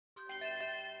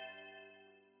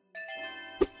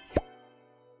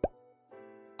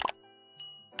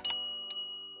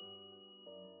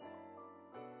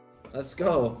Let's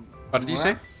go. What did you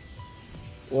say?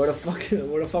 Where the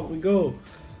fuck we go?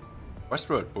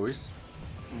 Westward, boys.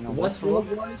 No, Westwood?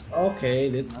 Okay,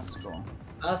 Let's go.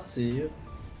 I'll see you.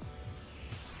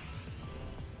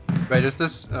 Wait, is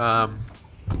this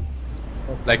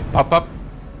like pop up?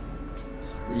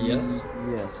 Yes.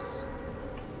 Yes.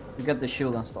 You get the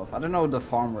shield and stuff. I don't know the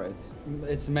farm rate.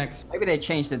 It's max. Maybe they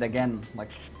changed it again. Like,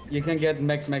 You can get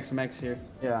max here.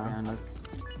 yeah, and it's...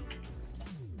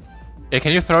 Yeah,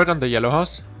 can you throw it on the yellow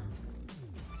house?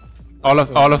 All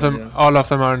of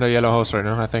them are in the yellow house right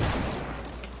now, I think.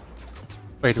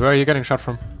 Wait, where are you getting shot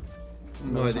from?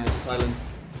 No idea. Silence.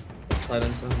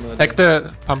 Silence. I have no idea. Take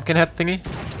the pumpkin head thingy.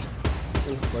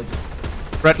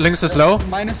 Oh, Red links is low.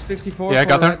 Minus 54 Yeah, I for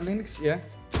got her. red links, yeah.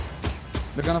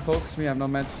 They're gonna focus me, I have no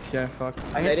meds. Yeah, fuck.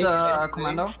 I hit the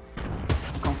commando.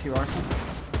 Come to you, Arsen.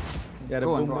 Yeah, the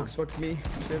Go on, boombox fucked me.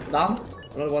 Shit. Down.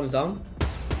 Another one is down.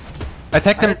 I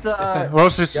tagged I him. hit the,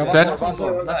 Rose is yeah, dead. Last one's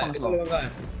low. Last one's It's only low. one guy.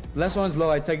 Last one is low,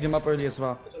 I tagged him up early as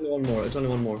well. It's only one more. It's only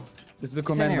one more. It's the in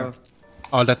commando. here.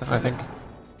 All dead, I think.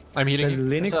 I'm The healing you.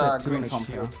 Linux It's a are green 200 pump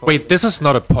shield. Wait, this is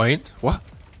not a point? What?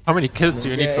 How many kills do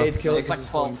you need Yeah, for? 8 kills. It's like is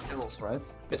a 12 point. kills, right?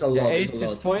 It's a Yeah, lot. 8 It's a is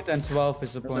lot. point and 12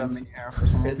 is a There's a point. mini air for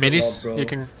some. It's a Minis, lot, bro. you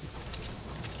can,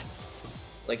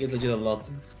 Like it's legit a lot.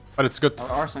 but it's good.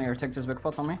 Arsen here, take this big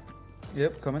pot on me.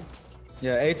 Yep, coming.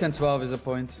 Yeah, 8 and 12 is a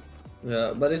point.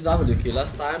 Yeah, but it's W key.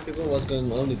 Last time people was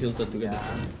going only tilted to get it.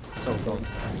 Yeah, so good.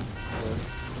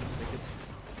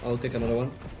 I'll take another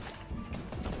one.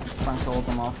 Trying to hold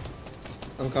them off.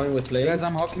 I'm coming with flames. Guys,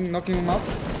 I'm knocking him up.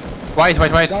 White. Got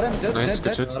him, dead, Nice, dead, good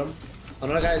dead. shit. Got him.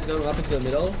 Another guy is going up into the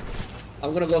middle.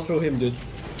 I'm gonna go through him, dude.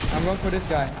 I'm going for this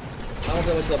guy. I'm gonna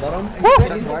go to the bottom.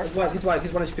 He's He's white. He's white.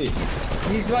 He's 1 HP.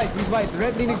 He's white.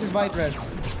 Red Linux is white, red.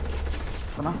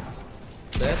 Come on.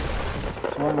 Dead.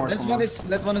 One more.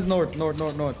 That one is north.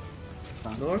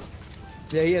 North.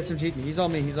 Yeah, he SMG'd me. He's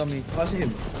on me. I see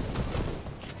him.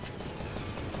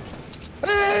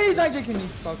 Hey, he's hijacking me.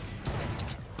 Fuck.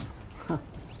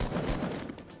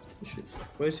 Shit.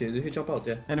 Where is he? Did he jump out?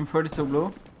 Yeah. Hit him 32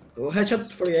 blue. Oh,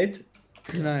 headshot 48.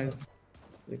 Nice.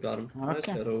 We got him.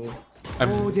 Okay. Nice hero. I'm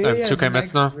 2k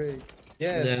meds now.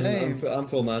 Yeah, Yeah, same. I'm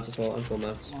full mats as well. I'm full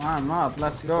mats. I'm not.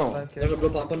 Let's go. Okay. There's a blue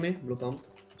pump on me. Blue pump.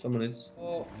 Someone is.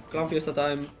 Oh, Clown Fiesta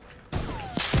time.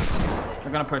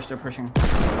 They're gonna push. They're pushing.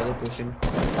 They're pushing.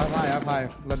 Up high.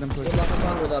 Let them push. Good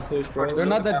luck with that push, bro. They're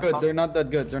not that good. They're not that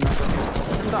good. Shoot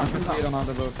down. Shoot They down. don't have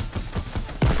the boat.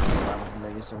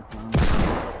 Ladies circle.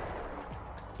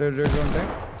 They're going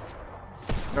back.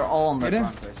 They're all on the Hit him.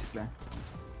 front basically.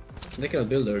 They can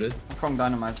build there, dude. I'm throwing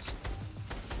dynamites.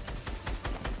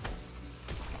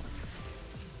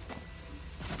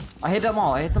 I hit them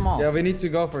all. Yeah, we need to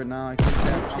go for it now. I can't.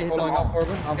 Hit I'm them following all. up,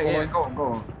 Vorwenn. I'm Okay, yeah, following.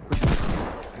 go. Push it.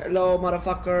 Hello,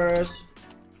 motherfuckers.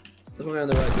 There's one guy on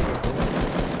the right.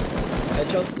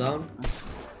 Headshot down.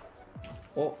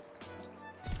 Oh,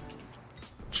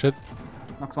 Shit.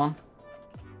 Knocked one.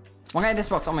 One guy in this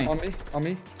box on me. On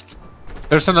me.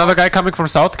 There's another guy coming from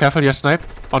south. Careful, you snipe.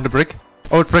 On the brick.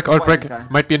 Old brick. White guy.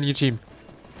 Might be a new team.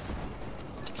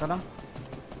 Got him.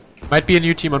 Might be a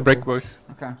new team on brick, boys.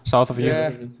 Okay. South of you.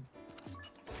 Yeah.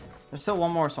 There's still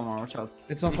one more somewhere. Watch out.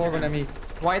 It's on Vorwenn and me.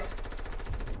 White.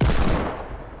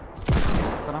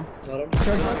 Got him. got him.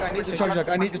 Charge jug.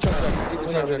 I need the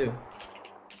charge jug.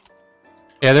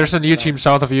 Yeah, there's a new team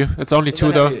south of you. It's only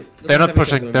two though. They're not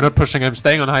pushing. They're not pushing. I'm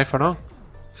staying on high for now.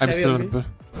 I'm Heavy still on on the.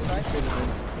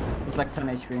 It's like 10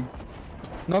 HP.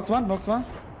 Knocked one.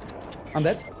 I'm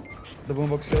dead. The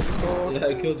boombox killed me. Yeah,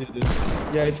 I killed you, dude.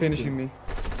 Yeah, he's finishing me.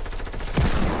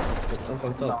 I'm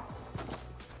fucked up.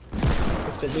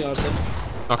 Look at me,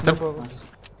 Arsen. Knocked No him. problem.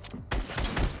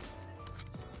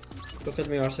 Look at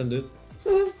me, Arsen, dude.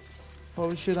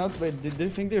 Holy shit, wait, did they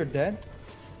think they're dead?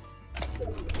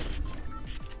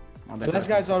 Oh, The last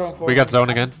guy's out on 4. We got zone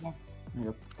again.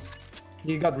 Yep.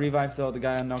 He got revived though, the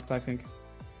guy unlocked, I think.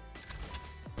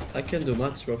 I can't do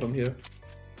much, bro, from here.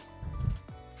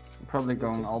 Probably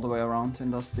going all the way around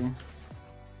in Dusty.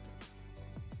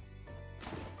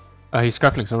 He's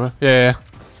grappling somewhere. Yeah.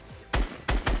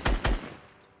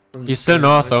 He's still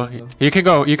north though. You can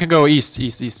go east.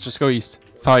 Just go east.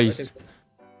 Far east.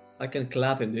 I can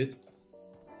clap him, dude.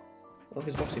 Oh,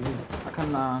 he's boxing me. I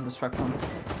can distract him.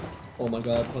 Oh my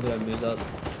god, how did I miss that?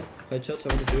 Headshot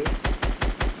 72.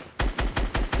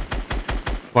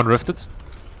 One rifted.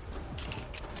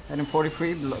 Hitting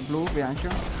 43 blue behind you.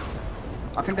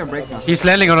 I think they're breaking us. He's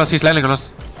landing on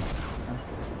us.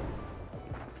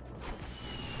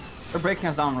 They're breaking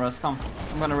us down, Russ. Come.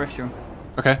 I'm gonna rift you.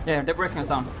 Okay. Yeah, they're breaking us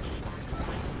down.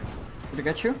 Did they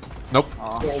get you? Nope.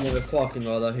 Oh, Oh my fucking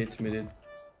god, that hit me, dude.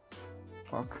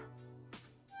 fuck.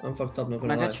 I'm fucked up, not Can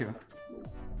gonna I lie. get you?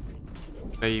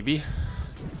 Maybe.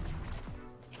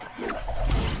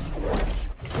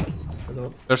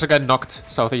 Hello. There's a guy knocked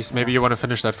southeast. Maybe you want to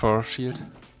finish that for shield.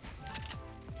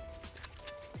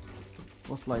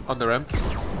 What's like? On the ramp.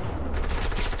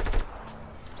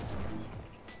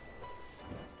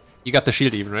 You got the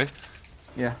shield even, right?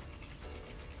 Yeah.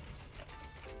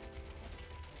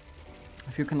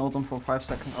 If you can hold them for 5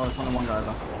 seconds. Oh, it's only one guy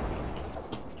left.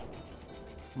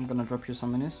 I'm gonna drop you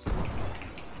some minis.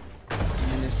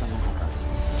 Minis and one guy.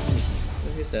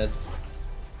 He's dead.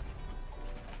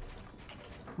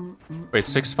 Wait,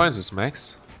 6 points is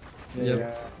max?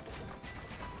 Yeah.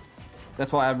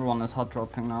 That's why everyone is hot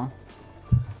dropping now.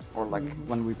 Or like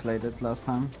when we played it last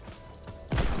time.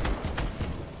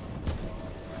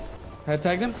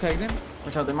 Tag them, tag them.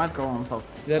 Which are they might go on top.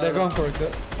 Yeah, they're going for it.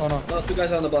 Oh no. No, 2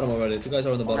 guys are on the bottom already. 2 guys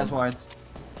are on the bottom. That's white.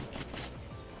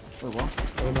 Wait, what?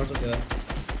 Oh, Martoz, yeah.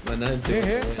 My 9.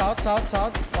 Here, south, south,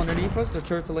 south. Underneath us, they're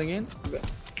turtling in.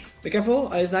 Be careful,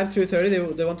 I sniped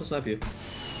 330, they want to snipe you.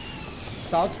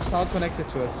 South, south connected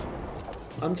to us.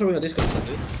 I'm throwing a disco snap,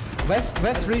 dude. West,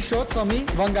 3 shots on me.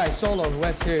 One guy, solo,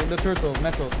 west here, in the turtle,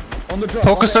 metal. On the drop.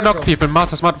 Focus to on the knock airdrop. people.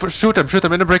 Martoz, shoot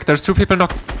them in the brick. There's 2 people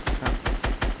knocked.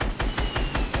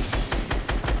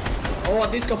 Oh, a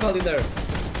disco fell in there.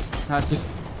 Nice.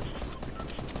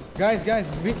 Guys, there's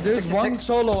 66. one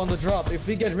solo on the drop. If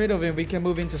we get rid of him, we can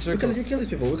move into We can circle. easily kill these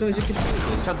people, we can easily kill these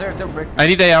people. So they're breaking. I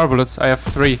need AR bullets. I have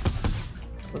 3.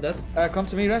 What that? Come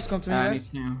to me, Rest, come to me, I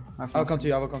Rest. need to. I'll come to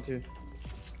you, I will come to you.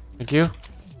 Thank you.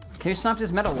 Can you snap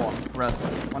this metal wall, Res?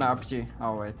 One RPG.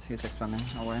 Oh wait, he's expanding.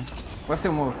 Oh wait. We have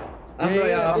to move. I'm throwing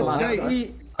this ammo. guy,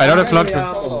 I don't have launch Throwing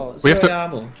pad. ammo. We have to- Throwing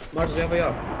ammo. Martoz, you have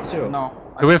AR. 0. No.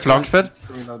 Do we have launch pad?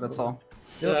 Reload, that's all.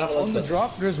 Yeah, I have a on launch the pad.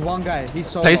 drop, there's one guy. He's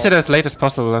solo. Place it as late as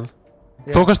possible then.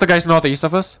 Yeah. Focus the guys northeast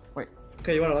of us. Wait.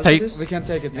 Okay, you wanna launch Take- this? We can't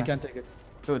take it, we Yeah. can't take it.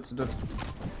 Do it. Do it.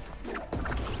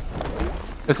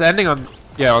 It's ending on,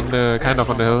 yeah, on the, kind of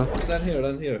on the hill. Just land here,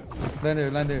 land here.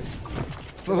 Land here.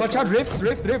 Watch out, rift.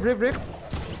 Go for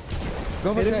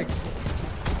tag.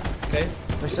 Okay.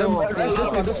 There's still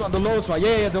This one, the lowest one.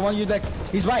 Yeah, the one you like.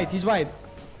 He's white.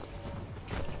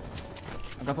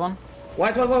 I got one.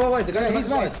 White. The guy Yeah, he's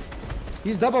white.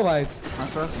 He's double white.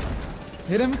 Nice Res.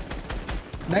 Hit him.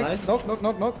 Neck. Nice. Knock. One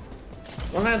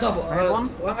guy on top. One.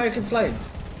 One guy can fly.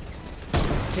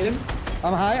 Hit him.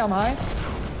 I'm high.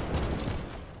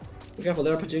 Be careful,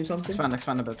 they're pitching something.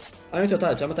 Expand a bit. I need to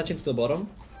attach. I'm attaching to the bottom.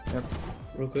 Yep.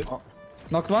 Real quick. Oh.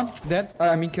 Knocked one. Dead.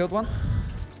 Killed one.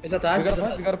 It's attached.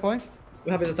 We got a point.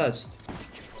 We have it attached.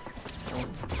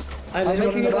 I'm laser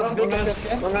making on the it as bottom. big as I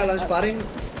can. One guy launch padding.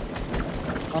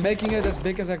 I'm making it as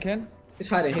big as I can. He's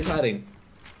hiding.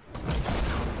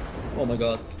 Oh my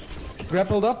god.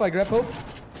 Grappled up. I grappled.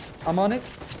 I'm on it.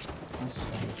 Nice.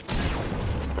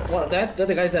 What? That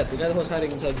the guy's dead. The guy that was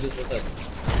hiding inside just was dead.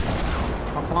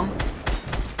 Knocked one.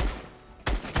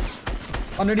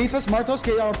 Underneath us, Martoz.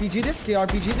 KRPG this.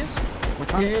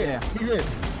 Which one? Yeah. Here.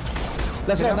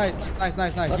 Let's go. Yeah. Nice. That's my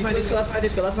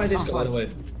disco, by the way.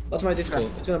 That's my disco.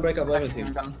 It's gonna break up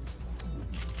everything.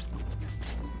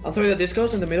 I'm throwing the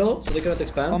discos in the middle so they cannot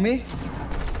expand. On me.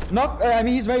 Knock.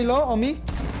 He's very low. On me.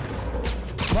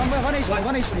 One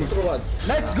HP. Super one.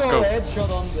 Let's go. go. Headshot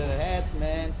on the head,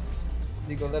 man.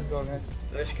 Nico, let's go, guys.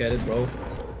 Let's get it, bro.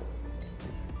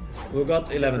 We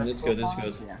got 11. It's good.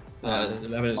 Yeah.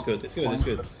 11 is good. It's good.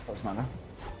 Doesn't matter.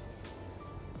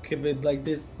 Keep it like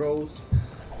this, bros.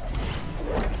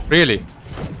 Really?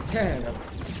 Yeah.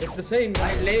 It's the same.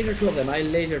 I laser 2 of them.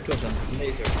 Laser.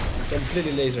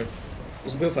 Completely laser.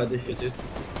 Just bullfight this shit, dude.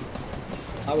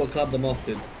 I will clap them off,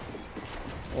 dude.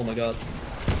 Oh my god.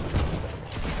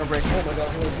 Go break. Oh my god,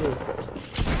 how through.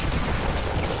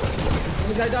 Can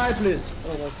the guy die, please?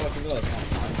 Oh my fucking god.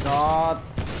 God.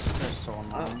 They're so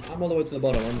annoying. I'm all the way to the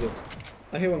bottom, I'm good.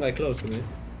 I hear one guy close to me.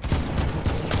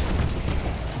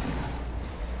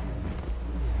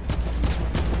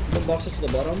 Some boxes to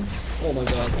the bottom. Oh my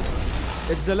god.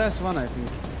 It's the last one, I think.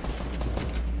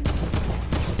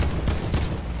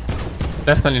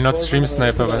 Definitely not stream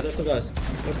sniper, but There's 2 guys.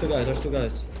 There's two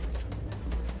guys.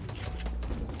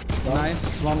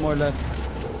 Nice. One more left.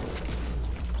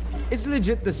 It's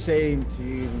legit the same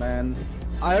team, man.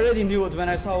 I already knew it when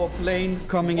I saw a plane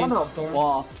coming in. What a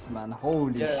bots, man.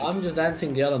 Holy shit. Yeah, I'm just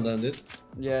dancing the island then, dude.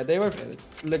 Yeah, they were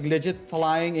like legit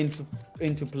flying into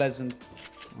Pleasant.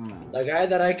 The guy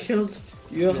that I killed,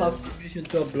 you have permission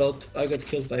to upload. I got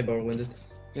killed by Vorwenn, dude.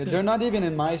 Yeah, they're not even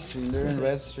in my stream. They're in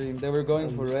Res stream. They were going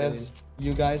for Res,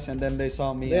 you guys, and then they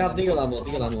saw me. They have Deagle ammo.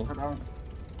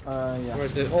 Yeah.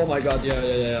 Where's the? Oh my god,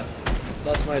 yeah.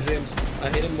 That's my dreams. I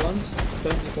hit him once,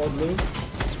 24 blue.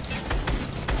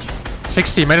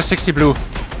 60, minus 60 blue.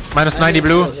 Minus 90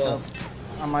 blue. As well.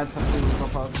 I might have to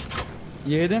drop out.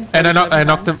 You hit him? And I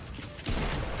knocked him.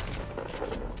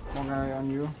 One guy on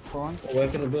you, Vorwenn. Oh, where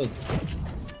can I build?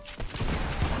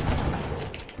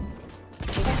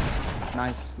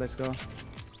 Nice, let's go.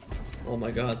 Oh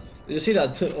my god. Did you see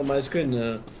that on my screen,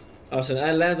 Arsen?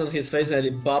 I landed on his face and I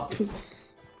did bop.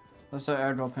 There's an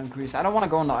airdrop increase. I don't want to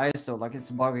go on the ice though, like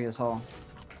it's buggy as hell.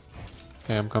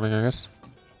 Okay, I'm coming, I guess.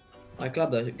 I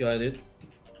clapped that guy, dude.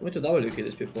 Wait to WK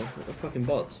these people. They're fucking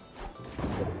bots.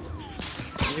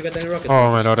 Did you get any rockets?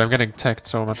 Oh my lord, I'm getting tagged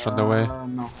so much on the way.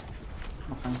 No.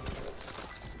 Nothing.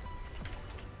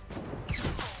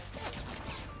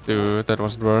 Dude, that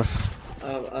wasn't worth.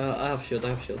 I have shield, I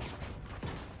have shield.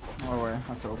 Oh wait, I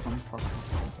have to open. Fuck.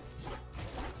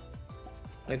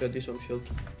 I got this on shield.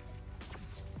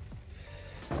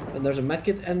 And there's a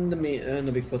medkit and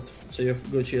the big pot, so you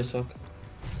have good shield as fuck.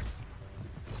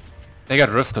 They got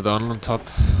rifted on top.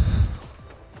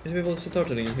 These people still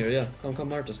torturing in here, yeah. Come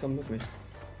Martoz, come with me.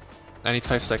 I need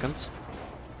 5 seconds.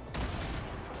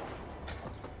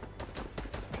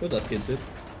 Shoot that kid, dude.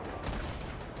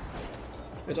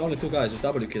 It's only 2 guys, just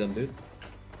WK them, dude.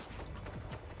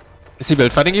 Is he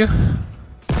build fighting you?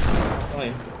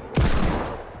 Fine.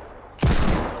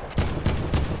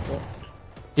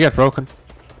 He got broken.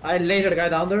 I lasered the guy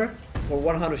down there for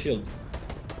 100 shield.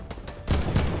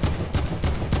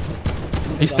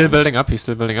 He's still building up, he's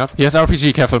still building up. He has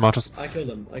RPG, careful Martoz. I killed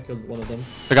him, I killed one of them.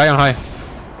 The guy on high.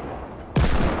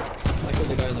 I killed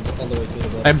the guy on the, all the way to the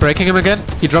bottom. I'm breaking him again.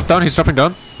 He dropped down, he's dropping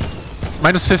down.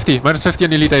 Minus 50 on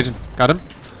elite agent. Got him.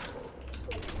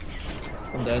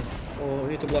 I'm dead. Oh, you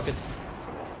need to block it.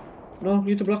 No, you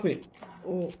need to block me.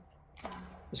 Oh.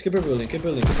 Just keep building, keep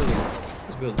building, keep building.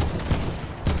 Let's build.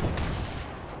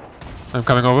 I'm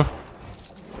coming over.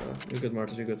 You're good,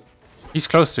 Martoz, you're good. He's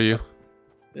close to you.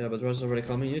 Yeah, but Russ is already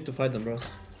coming. You need to fight them, Russ.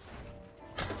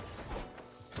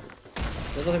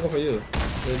 There's nothing go for you.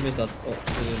 They missed that. Oh,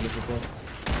 they didn't miss before.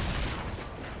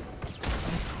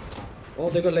 Oh,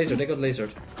 they got lasered, they got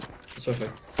lasered. That's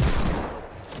perfect.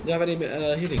 Do you have any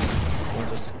healing?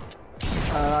 Martoz?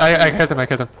 I killed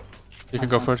him, You can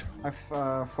go for it. I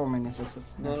have 4 minis, that's it.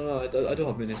 No, I do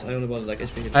have minis. I only want like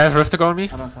HP hit. I have Rift to go on me.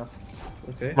 I don't have.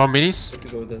 Okay. More minis. Let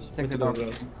me go with this. Take Let me the go dog. with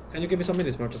this. Can you give me some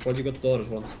minis, Martoz? While you go to the others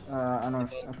once? I know.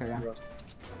 Okay, yeah.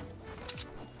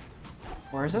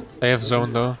 Where is it? They have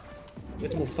zone though. You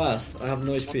have to move fast. I have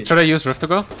no HP. Should I use Rift to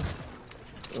go?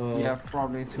 Yeah,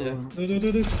 probably too.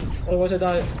 Yeah. Do. Otherwise I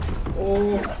die.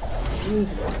 Oh. Ooh,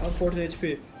 I'm 40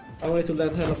 HP. I wanted to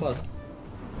land hella fast.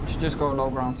 We should just go low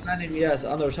ground. Landing, yes,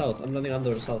 under south. I'm landing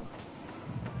under south.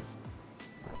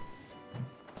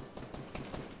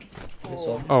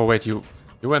 Oh wait, you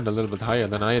went a little bit higher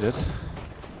than I did.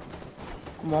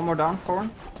 One more down,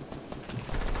 Vorwenn.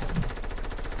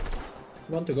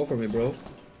 You want to go for me, bro?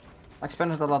 I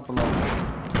expanded a lot below. Oh,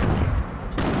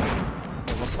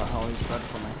 what the hell, he's dead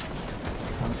for me.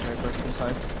 I'm very quick to the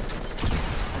sides.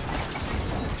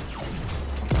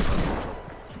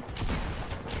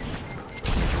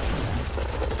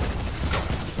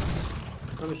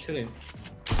 I was chilling.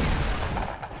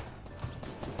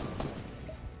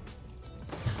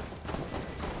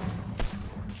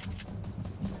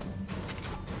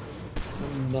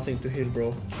 Nothing to heal,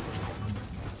 bro.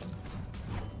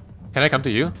 Can I come to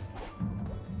you?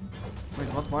 Wait,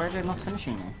 what? Why are they not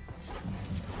finishing me?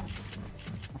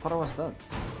 I thought I was dead.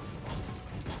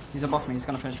 He's above me, he's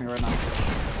gonna finish me right now.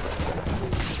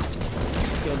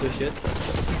 Don't do shit.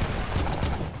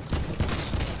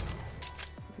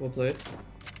 Well played.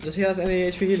 Does he has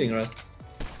any HP healing, Russ?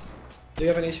 Do you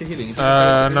have any HP healing?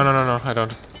 No, I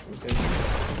don't. Okay.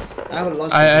 I have a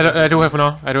launch. I do have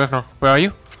now. Where are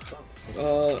you?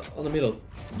 On the middle.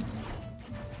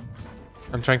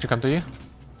 I'm trying to come to you.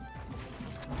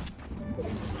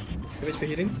 Have HP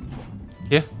healing?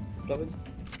 Yeah. Drop it. Do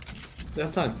you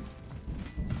have time?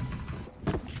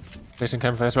 Placing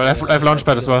campfire as well. I have launch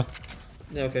pad as well.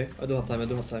 Yeah, okay. I do have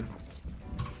time.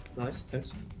 Nice,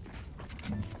 thanks.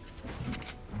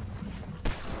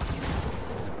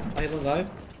 I hit one guy.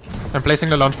 I'm placing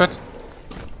the launch pad.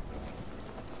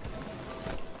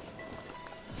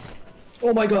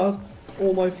 Oh my god!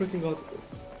 Oh my freaking god.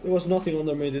 There was nothing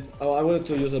underneath it. Oh, I wanted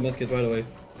to use the medkit right away.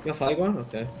 You have high ground?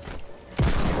 Okay. I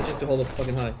just have to hold up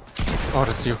fucking high. Oh,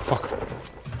 that's you. Fuck.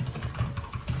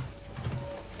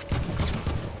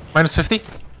 Minus 50.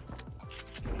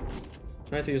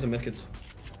 Try to use a medkit.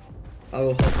 I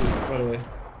will help you right away.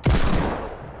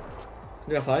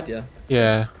 You have height? Yeah.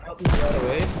 Yeah. Help you right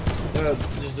away.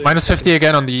 Just do Minus 50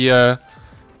 again on the.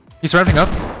 He's ramping up.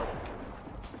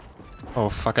 Oh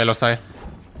fuck! I lost eye.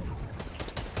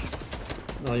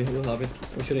 No, you will have it.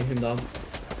 I'm shooting him down.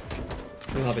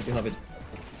 You have it, you have it.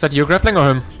 Is that you grappling or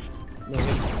him? No,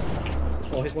 him.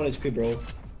 Oh, he's 1 HP, bro.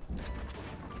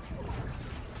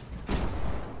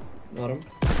 Got him.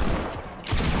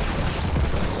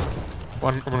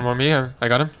 One me. I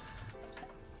got him.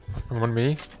 One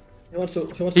me. He wants to.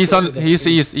 He's on. He's.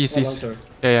 Yeah,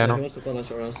 Yeah, I know. He wants to call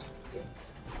us or else.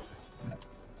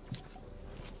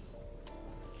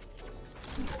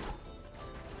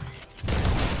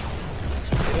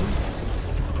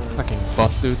 Fucking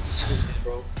bot dudes.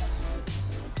 Bro.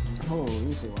 Oh,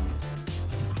 easy one.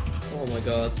 Oh my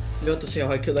god. You got to see how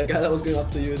I killed that guy that was going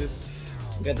up to you, dude.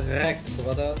 Get wrecked,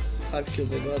 brother. 5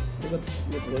 kills I got.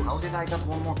 How did I get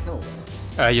one more kill?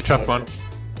 You trapped one.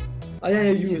 Oh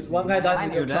yeah, you used. One guy died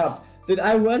in your trap. Dude,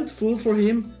 I went full for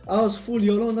him. I was full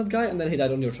YOLO on that guy, and then he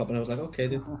died on your trap, and I was like, okay,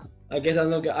 dude. I guess I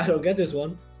don't get this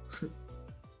one.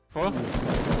 4?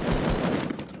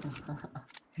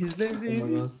 His name's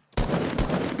easy. Oh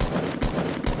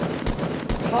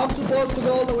how I'm supposed to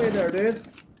go all the way there, dude?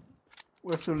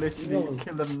 We have to literally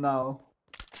kill them now.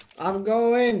 I'm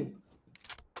going.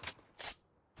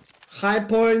 High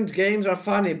point games are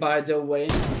funny, by the way.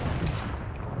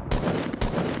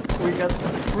 We got.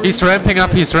 He's ramping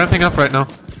up. He's ramping up right now.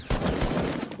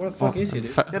 Where the fuck is he,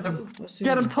 dude?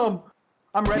 Get him, Tom.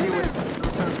 I'm ready with the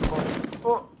return to the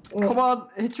ball. Oh, come on,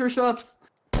 hit your shots.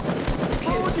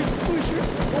 Oh, just push it.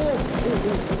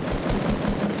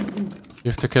 You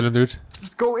have to kill him, dude.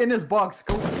 Just go in his box.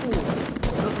 Go full. It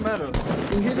doesn't matter.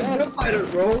 Dude, he's a good fighter,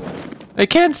 bro. I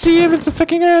can't see him. It's a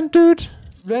fucking ant, dude.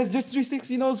 Res just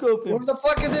 360 no scope him. Where the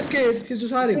fuck is this kid? He's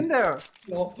just hiding. In there.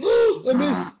 No. I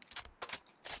missed.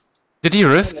 Did he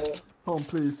rift? Tom,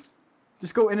 please.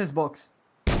 Just go in his box.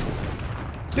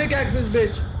 Pickaxe this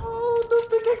bitch. Oh, don't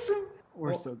pickaxe him.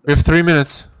 We're still We have 3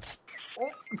 minutes.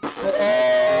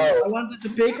 I wanted to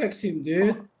pickaxe him,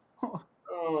 dude.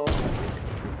 Oh.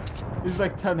 He's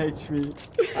like 10 HP.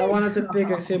 I wanted to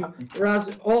pickaxe him.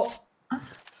 Raz. Oh.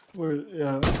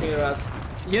 Yeah. Okay, Raz.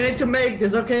 You need to make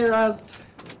this, okay, Raz?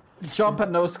 Jump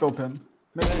and no scope him.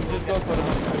 Just go for the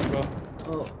 100, bro.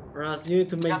 Oh, Raz, you need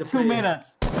to make the 2 play.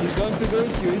 minutes. He's going to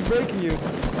break you. He's breaking you.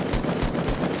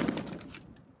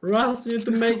 Raz, you need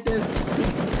to make this.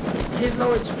 He's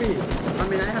low HP. I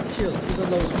mean, I have shield. He's on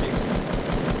low HP.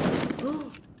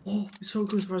 Oh, it's so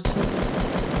good, Raz. So good.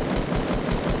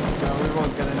 No, we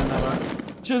won't get in another.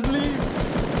 Just leave.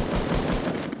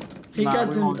 He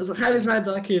got him. Heavy snipe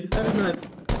that kid. Heavy snipe.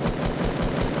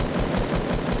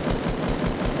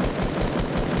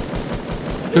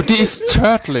 Dude, he is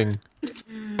turtling.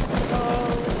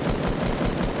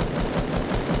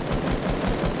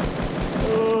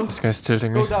 This guy's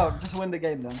tilting me. Go down. Just win the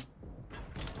game then.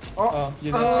 Oh,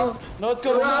 you know. No, it's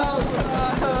going I'm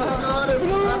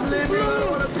leaving. I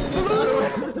don't want to see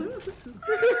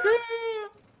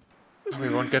this. We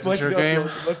won't get into your game.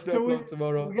 Watch the upload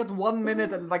tomorrow. We got 1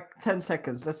 minute and like 10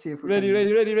 seconds. Let's see if we Ready.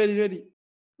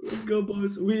 Let's go,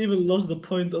 boys. We even lost the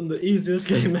point on the easiest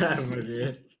game ever,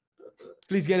 dude.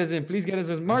 Please get us in.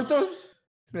 Martoz.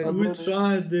 We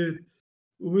tried, dude.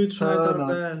 We tried our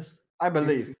best. I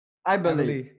believe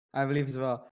as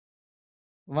well.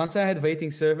 Once I had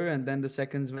waiting server and then the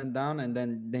seconds went down and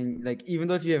then like even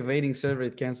though if you have waiting server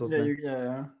it cancels them.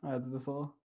 Yeah. I had this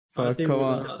all. Oh, come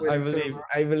on.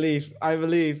 I believe.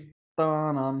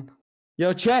 Dun-dun.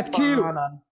 Yo, chat, Q!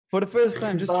 Dun-dun. For the first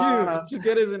time, just Q! Just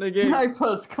get us in the game. Snipe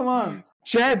us, come on!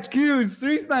 Chat, Q!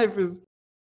 3 snipers!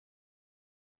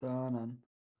 Dun-dun.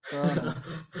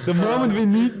 The moment we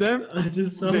need them, I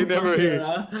just saw they never hear.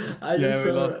 I just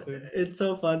saw it's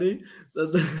so funny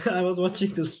that I was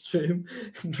watching the stream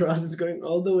and Raz is going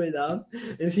all the way down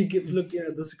and he kept looking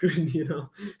at the screen, you know.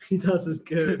 He doesn't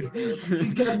care.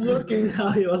 He kept looking how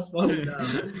he was falling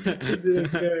down. He didn't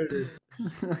care, dude.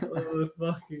 Oh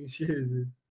fucking shit,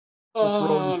 dude.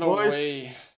 Oh, no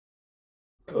way.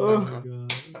 Oh my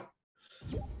god.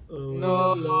 Oh,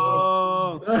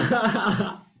 No!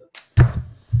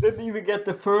 Didn't even get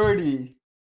the 30.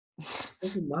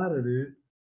 Doesn't matter, dude.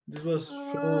 This was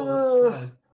so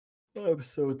sad. I'm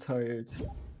so tired.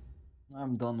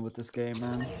 I'm done with this game,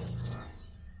 man.